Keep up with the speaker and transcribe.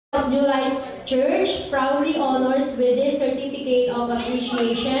of New Life Church proudly honors with this certificate of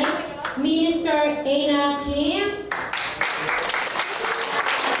appreciation Minister Aina Kim,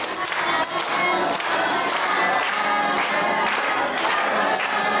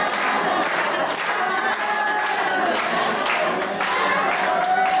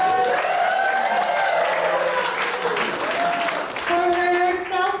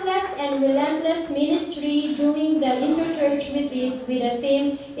 relentless ministry during the interchurch retreat with the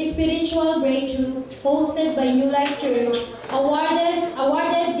theme Spiritual Breakthrough, hosted by New Life Church,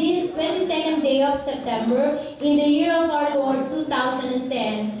 awarded this 22nd day of September in the year of our Lord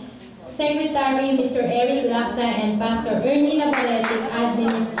 2010. Secretary Mr. Eric Laksa and Pastor Ernie Navarrete,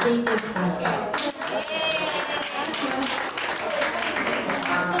 Administrative Pastor.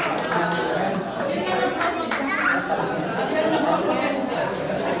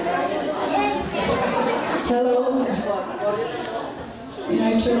 Hello.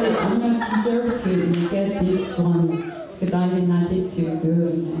 Actually, I'm not deserved to get this one because I did nothing to do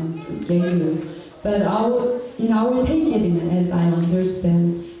and get you. But I will take it as I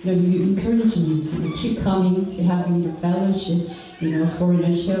understand. You encourage me to keep coming, to having the fellowship, for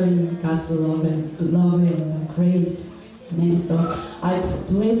sharing God's love and grace. And so I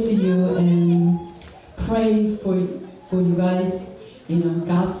bless you and pray for you guys.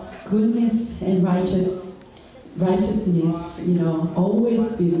 God's goodness and righteousness,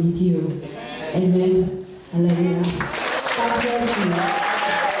 always be with you. Amen. Hallelujah. God bless you.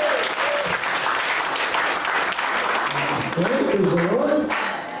 Praise the Lord.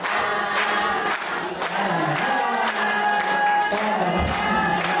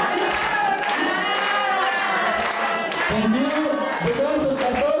 Thank you. Because of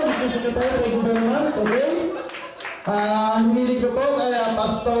Pastor, Mr. Secretary, thank you very much. Okay? Hinilig ko po kay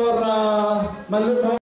Pastor Maluto.